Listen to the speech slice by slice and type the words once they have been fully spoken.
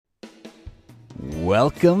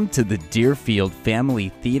Welcome to the Deerfield Family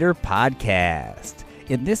Theater Podcast.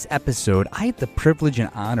 In this episode, I had the privilege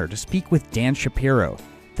and honor to speak with Dan Shapiro,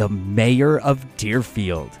 the mayor of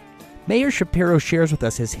Deerfield. Mayor Shapiro shares with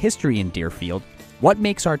us his history in Deerfield, what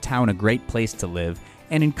makes our town a great place to live,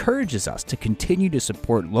 and encourages us to continue to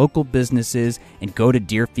support local businesses and go to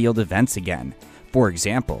Deerfield events again. For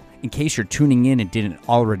example, in case you're tuning in and didn't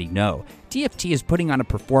already know, DFT is putting on a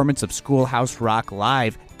performance of Schoolhouse Rock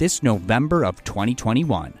Live this November of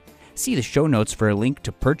 2021. See the show notes for a link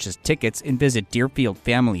to purchase tickets and visit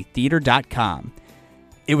DeerfieldFamilyTheater.com.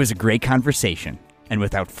 It was a great conversation, and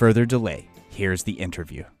without further delay, here's the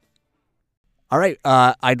interview. All right,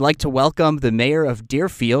 I'd like to welcome the mayor of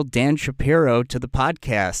Deerfield, Dan Shapiro, to the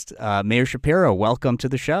podcast. Mayor Shapiro, welcome to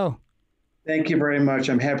the show. Thank you very much.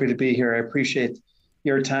 I'm happy to be here. I appreciate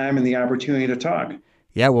your time and the opportunity to talk.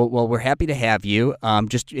 Yeah, well, we're happy to have you.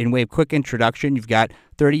 Just in way of quick introduction, you've got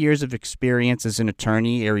 30 years of experience as an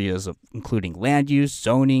attorney, areas of including land use,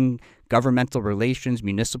 zoning, governmental relations,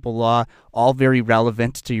 municipal law, all very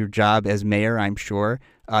relevant to your job as mayor, I'm sure.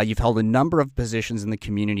 You've held a number of positions in the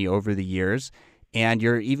community over the years, and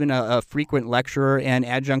you're even a frequent lecturer and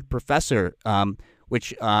adjunct professor,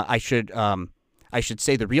 which I should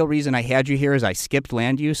say the real reason I had you here is I skipped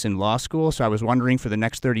land use in law school, so I was wondering for the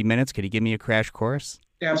next 30 minutes, could you give me a crash course?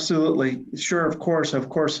 Absolutely. Sure, of course.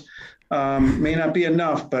 May not be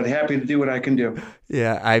enough, but happy to do what I can do.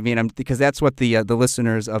 Yeah, I mean, because that's what the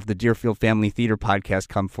listeners of the Deerfield Family Theater Podcast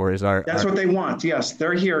come for. That's what they want. Yes,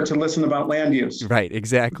 they're here to listen about land use. Right,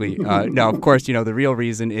 exactly. No, of course, the real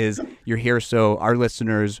reason is you're here so our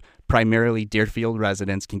listeners, primarily Deerfield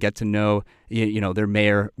residents, can get to know their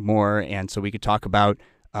mayor more, and so we could talk about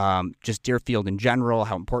just Deerfield in general,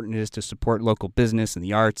 how important it is to support local business and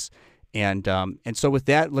the arts. And so with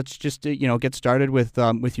that, let's just get started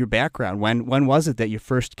with your background. When was it that you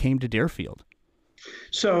first came to Deerfield?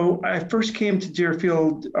 So I first came to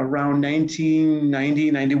Deerfield around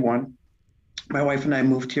 1990, 91. My wife and I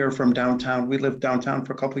moved here from downtown. We lived downtown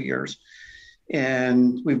for a couple of years,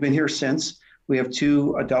 and we've been here since. We have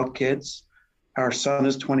two adult kids. Our son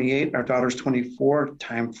is 28. Our daughter's 24.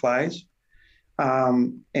 Time flies.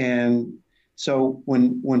 And so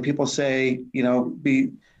when people say,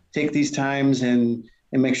 take these times and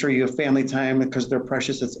make sure you have family time because they're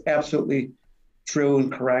precious, it's absolutely true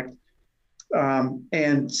and correct.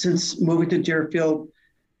 And since moving to Deerfield,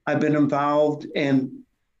 I've been involved, and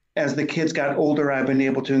as the kids got older, I've been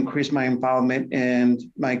able to increase my involvement and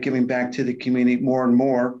my giving back to the community more and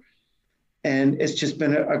more. And it's just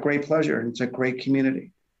been a great pleasure. It's a great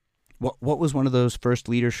community. What was one of those first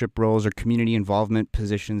leadership roles or community involvement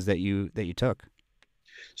positions that you took?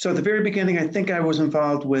 So at the very beginning, I think I was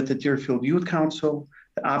involved with the Deerfield Youth Council,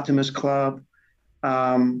 the Optimist Club,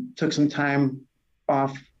 took some time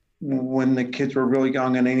off when the kids were really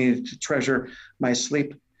young and I needed to treasure my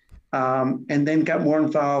sleep, and then got more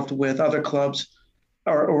involved with other clubs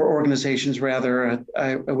or organizations, rather.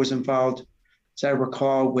 I was involved, as I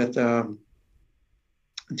recall, with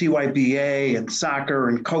DYBA and soccer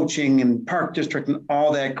and coaching and park district and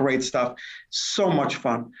all that great stuff. So much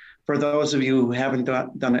fun. For those of you who haven't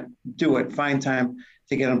done it, do it. Find time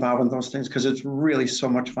to get involved in those things because it's really so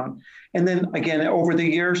much fun. And then again, over the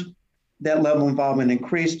years, that level of involvement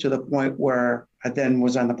increased to the point where I then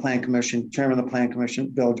was on the Plan Commission, chairman of the Plan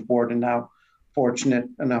Commission, village board, and now fortunate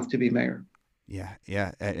enough to be mayor. Yeah.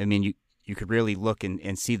 I mean, you could really look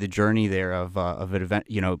and see the journey there of an event,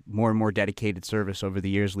 more and more dedicated service over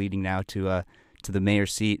the years leading now to the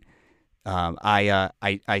mayor's seat. I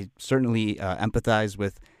certainly empathize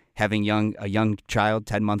with having a young child,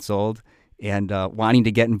 10 months old, and wanting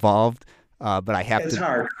to get involved, but I have It's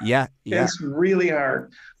hard. Yeah. It's really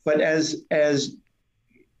hard. But as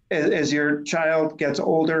your child gets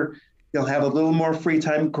older, you'll have a little more free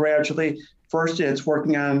time gradually. First, it's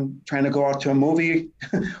working on trying to go out to a movie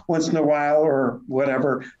once in a while or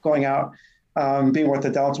whatever, going out, being with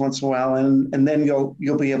adults once in a while, and then you'll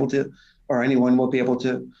be able to, or anyone will be able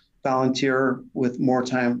to volunteer with more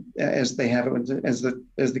time as they have it as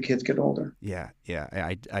the kids get older. Yeah.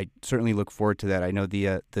 I certainly look forward to that. I know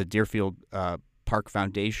the Deerfield Park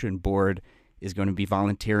Foundation board is going to be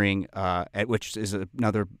volunteering, which is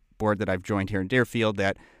another board that I've joined here in Deerfield.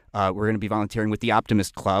 That we're going to be volunteering with the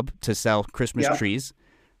Optimist Club to sell Christmas trees.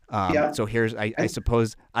 So here's, I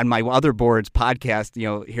suppose, on my other board's podcast,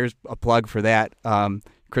 here's a plug for that.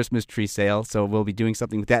 Christmas tree sale. So we'll be doing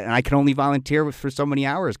something with that. And I can only volunteer for so many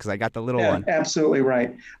hours because I got the little one. Absolutely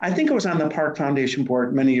right. I think it was on the Park Foundation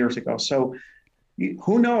board many years ago. So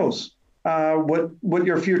who knows what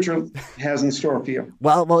your future has in store for you?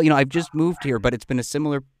 Well, I've just moved here, but it's been a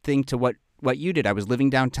similar thing to what what you did. I was living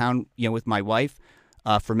downtown, with my wife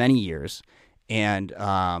for many years, and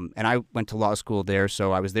I went to law school there,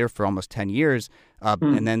 so I was there for almost 10 years.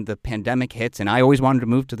 And then the pandemic hits, and I always wanted to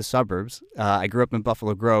move to the suburbs. I grew up in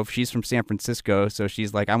Buffalo Grove. She's from San Francisco, so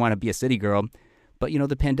she's like, I want to be a city girl. But,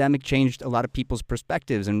 the pandemic changed a lot of people's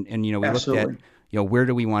perspectives, and we Absolutely. looked at, where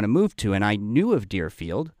do we want to move to? And I knew of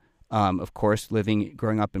Deerfield, of course,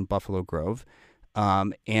 growing up in Buffalo Grove.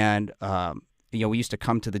 We used to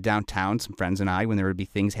come to the downtown, some friends and I, when there would be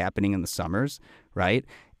things happening in the summers, right?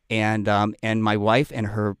 And my wife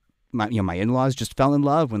and my in-laws just fell in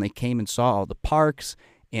love when they came and saw all the parks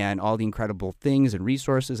and all the incredible things and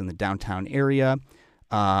resources in the downtown area.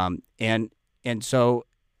 And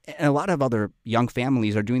a lot of other young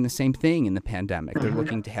families are doing the same thing in the pandemic. They're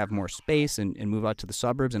looking to have more space and move out to the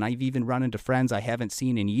suburbs. And I've even run into friends I haven't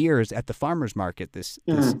seen in years at the farmers market this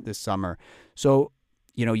summer. So,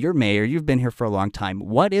 you're mayor, you've been here for a long time.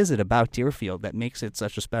 What is it about Deerfield that makes it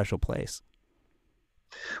such a special place?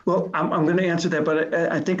 Well, I'm going to answer that, but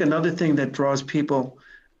I think another thing that draws people,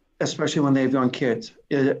 especially when they have young kids,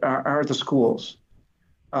 are the schools.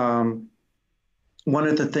 One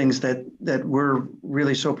of the things that we're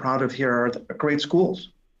really so proud of here are the great schools,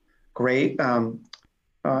 great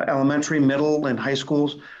elementary, middle, and high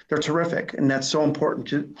schools. They're terrific, and that's so important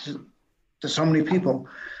to so many people.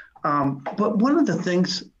 But one of the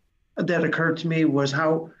things that occurred to me was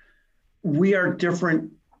how we are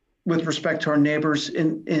different with respect to our neighbors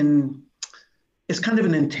in it's kind of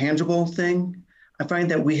an intangible thing. I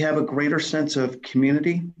find that we have a greater sense of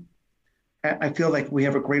community. I feel like we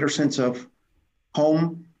have a greater sense of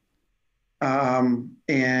home,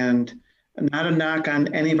 and not a knock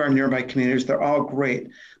on any of our nearby communities. They're all great,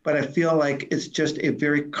 but I feel like it's just a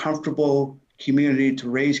very comfortable community to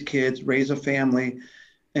raise kids, raise a family,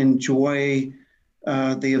 enjoy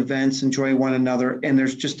the events, enjoy one another. And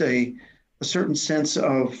there's just a certain sense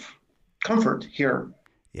of comfort here.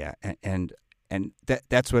 Yeah. And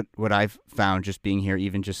that's what I've found just being here,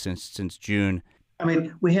 even just since June. I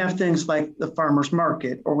mean, we have things like the farmers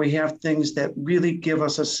market, or we have things that really give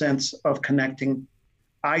us a sense of connecting,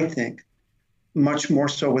 I think, much more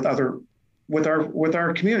so with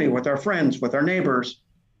our community, with our friends, with our neighbors,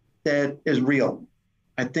 that is real.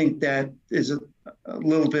 I think that is a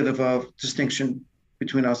little bit of a distinction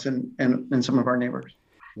between us and some of our neighbors.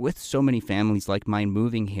 With so many families like mine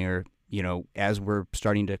moving here, as we're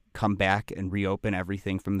starting to come back and reopen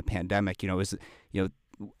everything from the pandemic,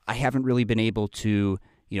 I haven't really been able to,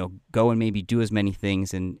 go and maybe do as many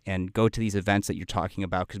things and go to these events that you're talking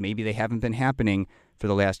about, because maybe they haven't been happening for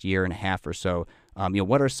the last year and a half or so.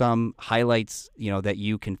 What are some highlights, that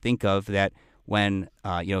you can think of that when,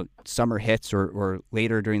 summer hits or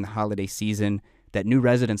later during the holiday season that new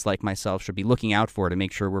residents like myself should be looking out for to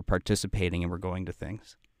make sure we're participating and we're going to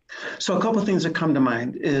things? So a couple of things that come to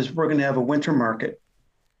mind is we're going to have a winter market,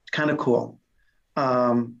 kind of cool.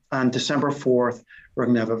 On December 4th, we're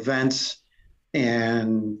going to have events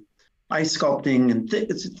and ice sculpting and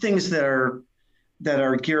things that are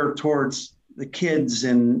geared towards the kids.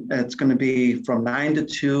 And it's going to be from 9 to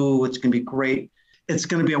 2. It's going to be great. It's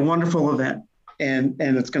going to be a wonderful event, and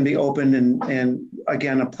it's going to be open and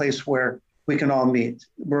again, a place where we can all meet.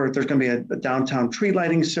 There's going to be a downtown tree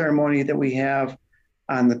lighting ceremony that we have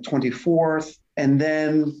on the 24th. And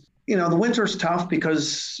then, the winter's tough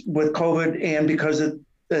because with COVID and because it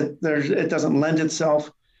doesn't lend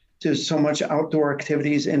itself to so much outdoor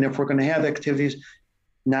activities. And if we're going to have activities,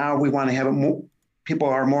 now we want to have it more, people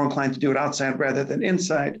are more inclined to do it outside rather than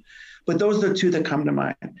inside. But those are the two that come to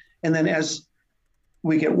mind. And then as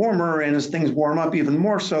we get warmer and as things warm up even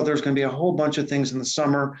more so, there's going to be a whole bunch of things in the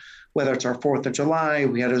summer, whether it's our 4th of July.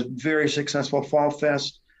 We had a very successful Fall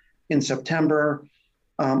Fest in September.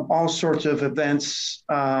 All sorts of events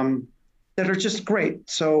that are just great.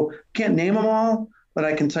 So can't name them all, but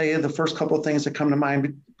I can tell you the first couple of things that come to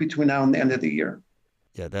mind between now and the end of the year.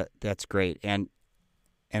 Yeah, that's great. And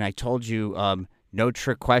I told you no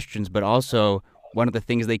trick questions, but also one of the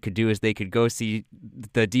things they could do is they could go see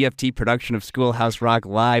the DFT production of Schoolhouse Rock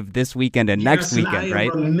live this weekend and next weekend,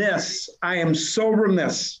 right? I am so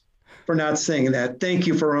remiss for not saying that. Thank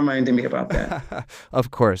you for reminding me about that.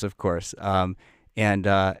 Of course. And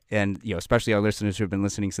especially our listeners who have been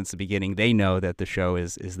listening since the beginning, they know that the show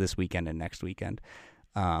is this weekend and next weekend.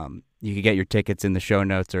 You can get your tickets in the show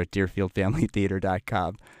notes or at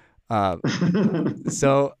deerfieldfamilytheater.com. What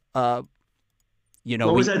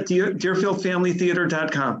was that?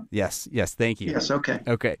 Deerfieldfamilytheater.com. Yes. Thank you. Yes. Okay.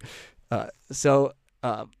 Okay. I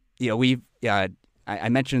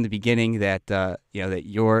mentioned in the beginning that that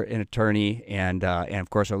you're an attorney, and of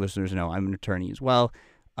course our listeners know I'm an attorney as well.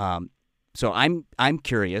 So I'm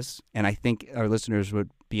curious, and I think our listeners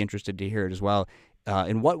would be interested to hear it as well.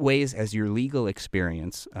 In what ways has your legal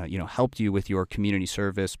experience, helped you with your community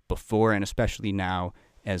service before and especially now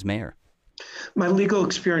as mayor? My legal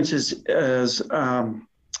experience is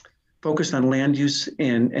focused on land use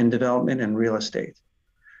and development and real estate.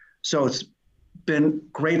 So it's been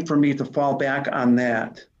great for me to fall back on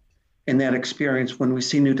that and that experience when we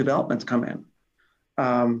see new developments come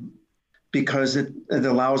in, because it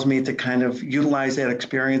allows me to kind of utilize that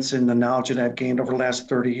experience and the knowledge that I've gained over the last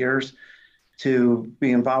 30 years to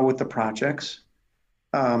be involved with the projects.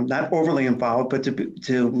 Not overly involved, but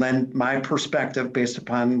to lend my perspective based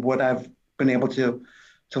upon what I've been able to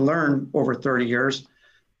learn over 30 years.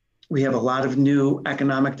 We have a lot of new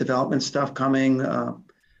economic development stuff coming.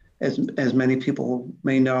 As many people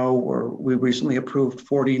may know, we recently approved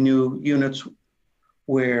 40 new units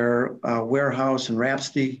where Warehouse and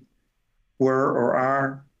Rhapsody were or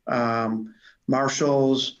are,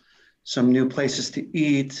 Marshalls, some new places to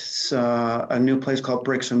eat, a new place called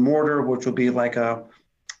Bricks and Mortar, which will be like a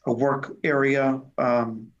work area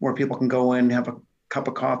where people can go in, have a cup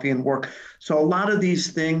of coffee and work. So a lot of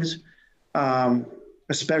these things,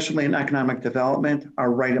 especially in economic development,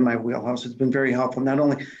 are right in my wheelhouse. It's been very helpful, not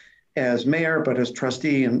only as mayor, but as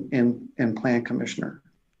trustee and plan commissioner.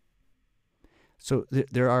 So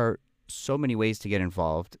there are so many ways to get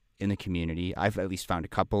involved in the community. I've at least found a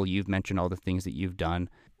couple. You've mentioned all the things that you've done.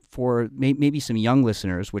 For maybe some young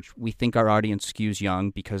listeners, which we think our audience skews young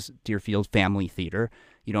because Deerfield Family Theater,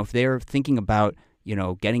 if they're thinking about,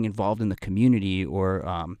 getting involved in the community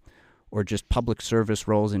or just public service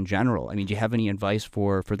roles in general, I mean, do you have any advice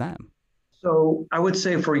for them? So I would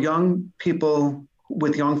say for young people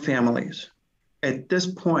with young families, at this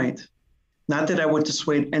point, not that I would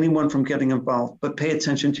dissuade anyone from getting involved, but pay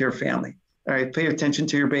attention to your family. All right, pay attention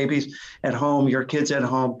to your babies at home, your kids at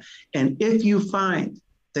home. And if you find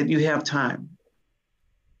that you have time,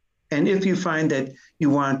 and if you find that you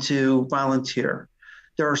want to volunteer,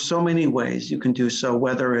 there are so many ways you can do so,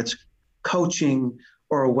 whether it's coaching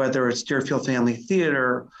or whether it's Deerfield Family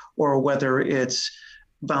Theater or whether it's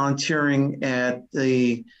volunteering at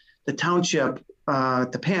the township,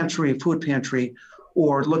 the pantry, food pantry,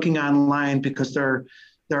 or looking online, because there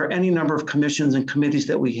are any number of commissions and committees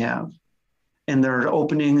that we have. And there are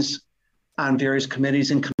openings on various committees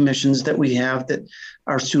and commissions that we have that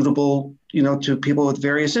are suitable, to people with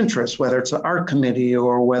various interests, whether it's the art committee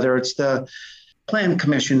or whether it's the plan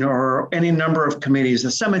commission or any number of committees,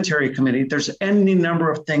 the cemetery committee. There's any number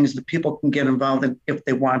of things that people can get involved in if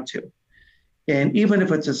they want to. And even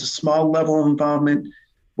if it's a small level of involvement,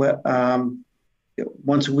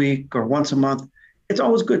 once a week or once a month, it's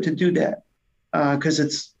always good to do that,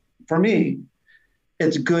 because for me,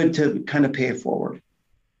 it's good to kind of pay it forward.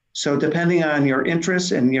 So depending on your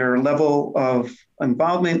interests and your level of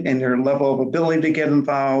involvement and your level of ability to get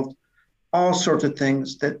involved, all sorts of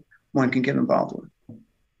things that one can get involved with.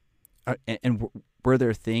 And were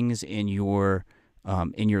there things in your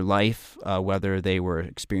life, whether they were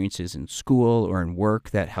experiences in school or in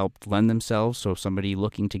work, that helped lend themselves? So somebody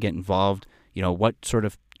looking to get involved, what sort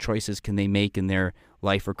of choices can they make in their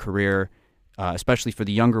life or career, especially for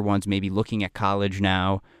the younger ones, maybe looking at college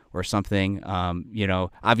now or something?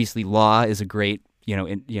 Obviously law is a great,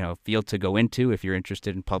 field to go into if you're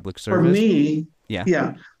interested in public service.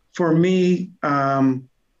 For me,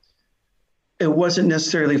 it wasn't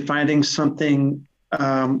necessarily finding something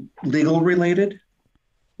legal related.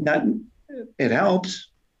 It helps,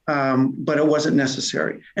 but it wasn't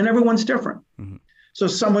necessary. And everyone's different. Mm-hmm. So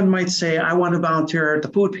someone might say, I want to volunteer at the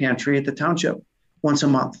food pantry at the township once a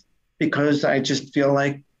month because I just feel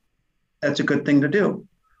like that's a good thing to do.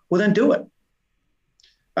 Well, then do it.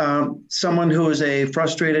 Someone who is a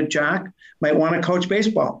frustrated jock might want to coach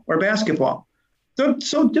baseball or basketball.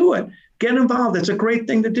 So do it. Get involved. It's a great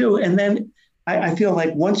thing to do. And then I feel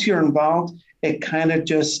like once you're involved, it kind of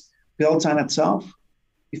just builds on itself.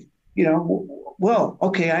 Well,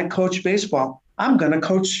 okay, I coach baseball. I'm going to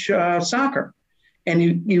coach soccer. And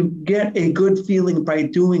you get a good feeling by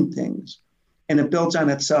doing things, and it builds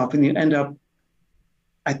on itself. And you end up,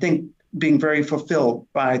 I think, being very fulfilled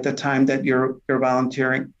by the time that you're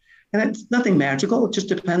volunteering. And it's nothing magical. It just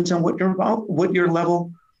depends on what your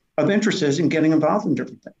level of interest is in getting involved in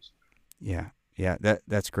different things. Yeah,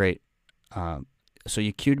 that's great. So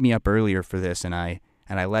you queued me up earlier for this, and I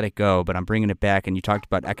let it go, but I'm bringing it back. And you talked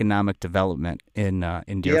about economic development in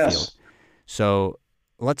Deerfield. Yes. So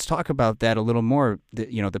let's talk about that a little more.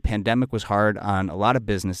 The pandemic was hard on a lot of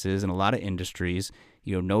businesses and a lot of industries.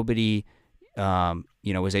 Nobody,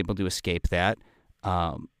 was able to escape that.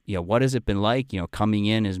 What has it been like, coming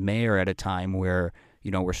in as mayor at a time where,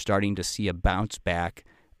 we're starting to see a bounce back,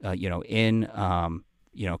 in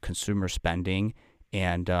consumer spending,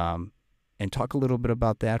 and talk a little bit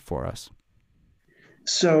about that for us.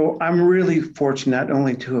 So I'm really fortunate not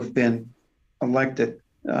only to have been elected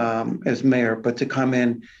as mayor, but to come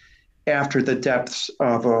in after the depths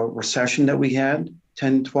of a recession that we had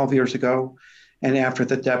 10, 12 years ago, and after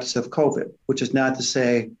the depths of COVID, which is not to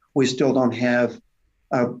say we still don't have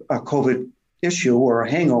a COVID issue or a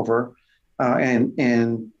hangover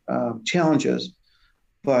and challenges.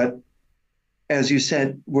 But as you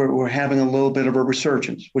said, we're having a little bit of a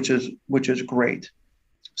resurgence, which is great.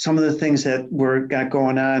 Some of the things that we're got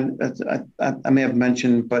going on, I may have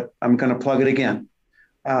mentioned, but I'm going to plug it again.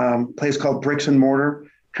 Place called Bricks and Mortar,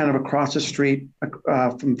 kind of across the street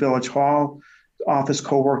from Village Hall, office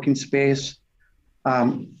co-working space.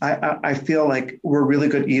 I feel like we're really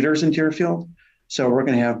good eaters in Deerfield. So we're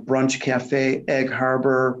going to have brunch cafe, Egg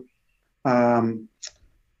Harbor,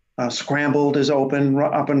 Scrambled is up and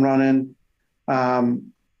running.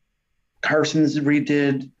 Carson's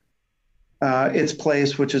redid its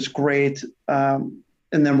place, which is great. And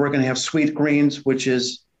then we're going to have Sweet Greens, which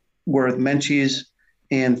is where Menchie's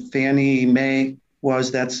and Fannie Mae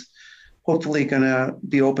was. That's hopefully going to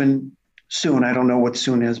be open soon. I don't know what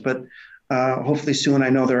soon is, but hopefully soon. I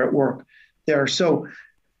know they're at work there. So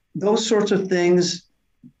those sorts of things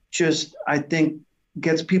just, I think,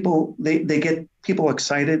 gets people, they get people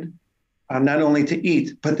excited, not only to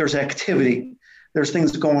eat, but there's activity. There's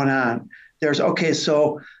things going on. Okay,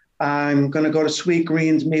 so I'm going to go to Sweet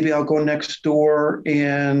Greens. Maybe I'll go next door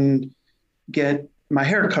and get my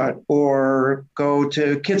hair cut, or go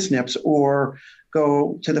to Kid Snips, or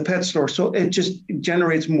go to the pet store. So it just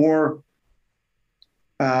generates more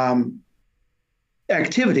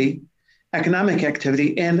activity, economic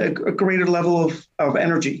activity, and a greater level of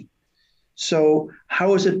energy. So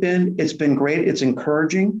how has it been? It's been great. It's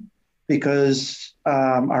encouraging because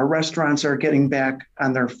our restaurants are getting back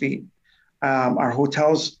on their feet. Our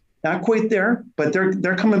hotels, not quite there, but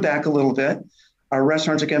they're coming back a little bit. Our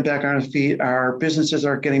restaurants are getting back on their feet. Our businesses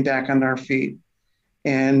are getting back on their feet.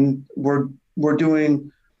 And we're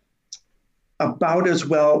doing about as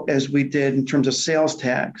well as we did in terms of sales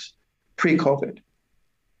tax pre-COVID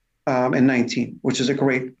in 19, which is a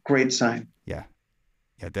great sign. Yeah,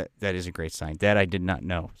 that is a great sign. That I did not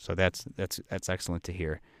know. So that's excellent to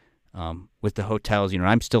hear. With the hotels,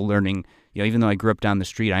 I'm still learning. Even though I grew up down the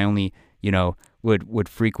street, I only would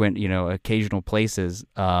frequent occasional places.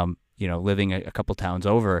 Living a couple towns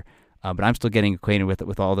over, but I'm still getting acquainted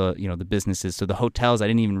with all the the businesses. So the hotels, I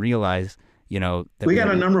didn't even realize that we got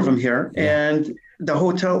a number of them here, yeah. And the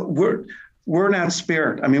hotel, we're not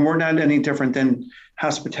spared. I mean, we're not any different than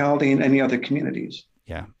hospitality in any other communities.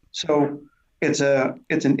 Yeah. So it's an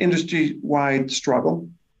industry-wide struggle.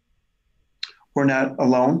 We're not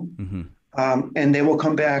alone, and they will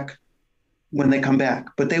come back when they come back,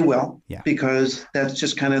 but they will, because that's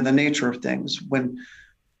just kind of the nature of things. When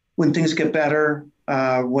things get better,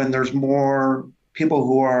 when there's more people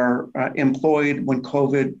who are employed, when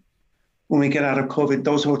we get out of COVID,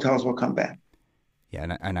 those hotels will come back.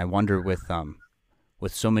 Yeah, and I wonder with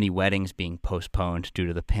so many weddings being postponed due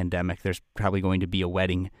to the pandemic, there's probably going to be a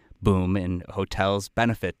wedding boom, and hotels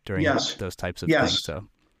benefit during those types of things. So,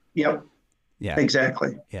 yep. Yeah.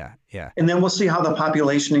 Exactly. Yeah. And then we'll see how the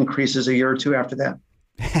population increases a year or two after that.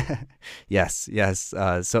 Yes.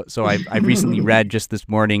 So I recently read just this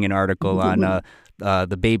morning an article on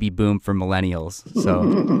the baby boom for millennials. So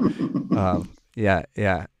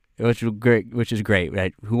which is great,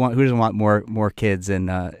 right? Who doesn't want more kids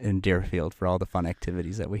in Deerfield for all the fun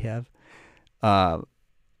activities that we have,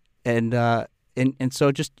 and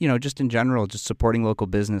so just in general, just supporting local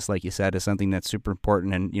business, like you said, is something that's super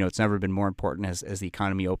important, and it's never been more important as the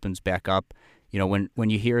economy opens back up. When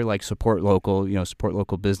you hear like support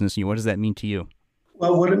local business, what does that mean to you?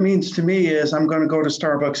 Well, what it means to me is I'm going to go to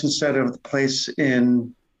Starbucks instead of the place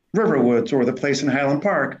in Riverwoods or the place in Highland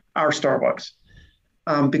Park, our Starbucks,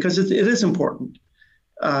 because it is important.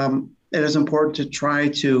 It is important to try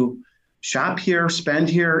to shop here, spend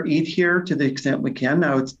here, eat here to the extent we can.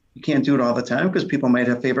 Now, you can't do it all the time because people might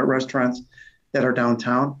have favorite restaurants that are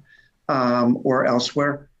downtown or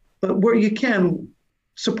elsewhere. But where you can,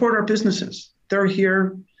 support our businesses. They're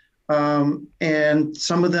here, and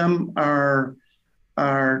some of them are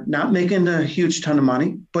not making a huge ton of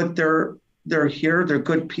money, but they're here. They're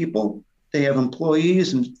good people. They have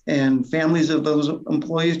employees and families of those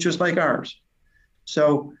employees just like ours.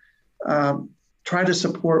 So try to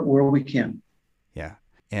support where we can. Yeah.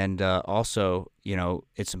 And also,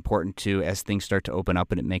 it's important to, as things start to open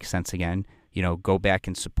up and it makes sense again, go back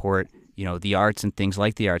and support the arts and things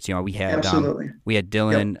like the arts. We had Absolutely. we had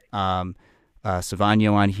Dylan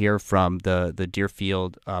Savagno on here from the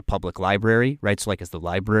Deerfield Public Library, right? So like as the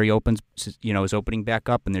library opens, is opening back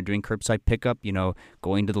up and they're doing curbside pickup,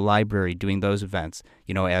 going to the library, doing those events.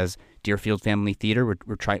 As Deerfield Family Theater,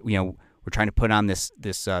 we're trying to put on this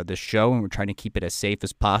show, and we're trying to keep it as safe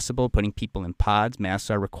as possible. Putting people in pods,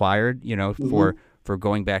 masks are required, for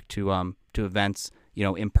going back to events,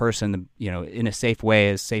 in person, in a safe way,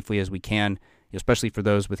 as safely as we can, especially for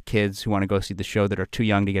those with kids who want to go see the show that are too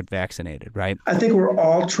young to get vaccinated, right? I think we're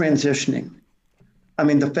all transitioning. I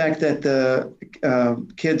mean, the fact that the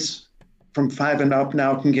kids from 5 and up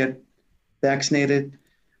now can get vaccinated,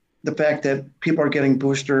 the fact that people are getting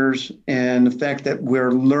boosters, and the fact that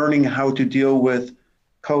we're learning how to deal with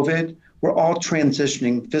COVID, we're all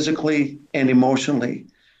transitioning physically and emotionally,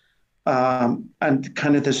 and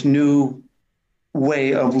kind of this new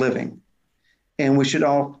way of living. And we should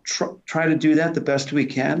all try to do that the best we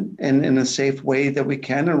can, and in a safe way that we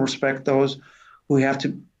can, and respect those who have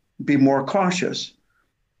to be more cautious.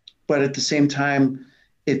 But at the same time,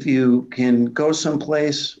 if you can go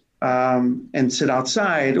someplace and sit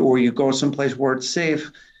outside, or you go someplace where it's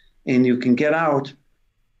safe and you can get out,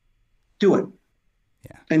 do it.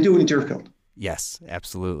 Yeah. And do it in Deerfield. Yes,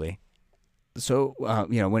 absolutely. So,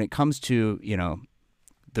 when it comes to,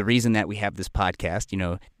 the reason that we have this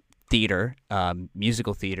podcast, theater,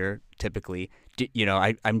 musical theater, typically,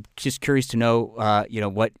 I'm just curious to know,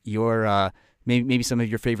 what your, maybe some of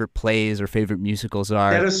your favorite plays or favorite musicals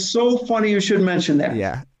are. That is so funny you should mention that.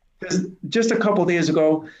 Yeah. Because just a couple of days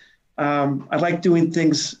ago, I like doing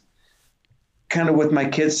things kind of with my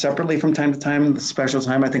kids separately from time to time, the special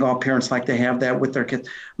time. I think all parents like to have that with their kids.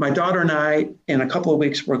 My daughter and I, in a couple of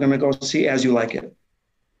weeks, we're going to go see As You Like It.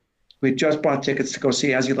 We just bought tickets to go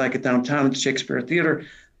see As You Like It downtown at the Shakespeare Theater.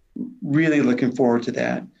 Really looking forward to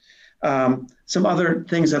that. Some other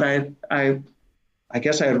things that I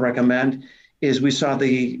guess I would recommend is we saw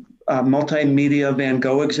the multimedia Van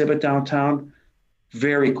Gogh exhibit downtown.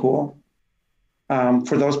 Very cool.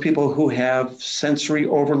 For those people who have sensory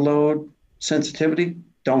overload sensitivity,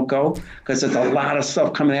 don't go, because there's a lot of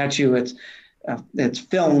stuff coming at you. It's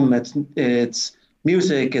film, it's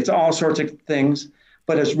music, it's all sorts of things,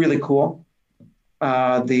 but it's really cool.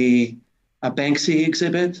 The Banksy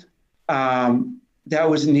exhibit, that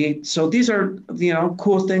was neat. So these are,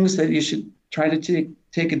 cool things that you should try to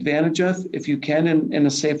take advantage of if you can in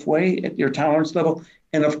a safe way at your tolerance level.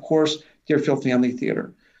 And of course, Deerfield Family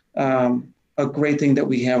Theater, a great thing that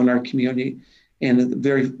we have in our community. And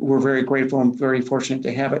we're very grateful and very fortunate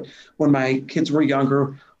to have it. When my kids were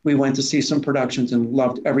younger, we went to see some productions and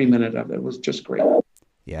loved every minute of it. It was just great.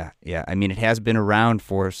 Yeah. I mean, it has been around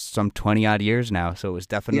for some 20 odd years now, so it was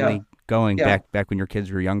definitely going back when your kids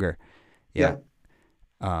were younger. Yeah.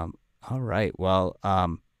 All right. Well,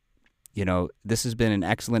 this has been an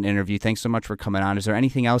excellent interview. Thanks so much for coming on. Is there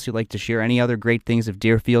anything else you'd like to share? Any other great things of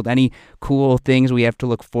Deerfield? Any cool things we have to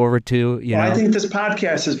look forward to? I think this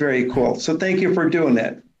podcast is very cool. So thank you for doing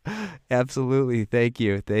that. Absolutely. Thank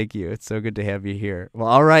you. It's so good to have you here. Well,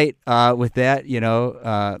 all right. With that,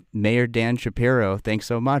 Mayor Dan Shapiro, thanks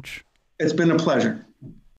so much. It's been a pleasure.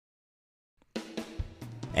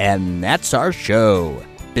 And that's our show.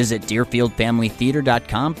 Visit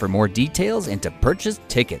DeerfieldFamilyTheater.com for more details and to purchase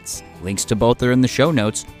tickets. Links to both are in the show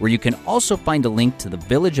notes, where you can also find a link to the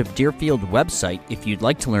Village of Deerfield website if you'd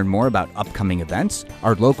like to learn more about upcoming events,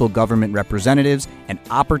 our local government representatives, and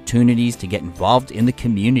opportunities to get involved in the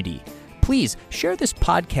community. Please share this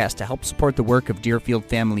podcast to help support the work of Deerfield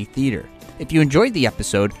Family Theater. If you enjoyed the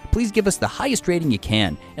episode, please give us the highest rating you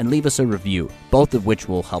can and leave us a review, both of which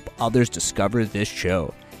will help others discover this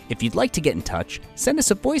show. If you'd like to get in touch, send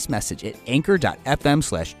us a voice message at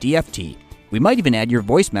anchor.fm/DFT. We might even add your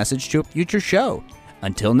voice message to a future show.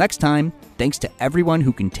 Until next time, thanks to everyone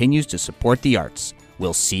who continues to support the arts.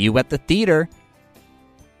 We'll see you at the theater.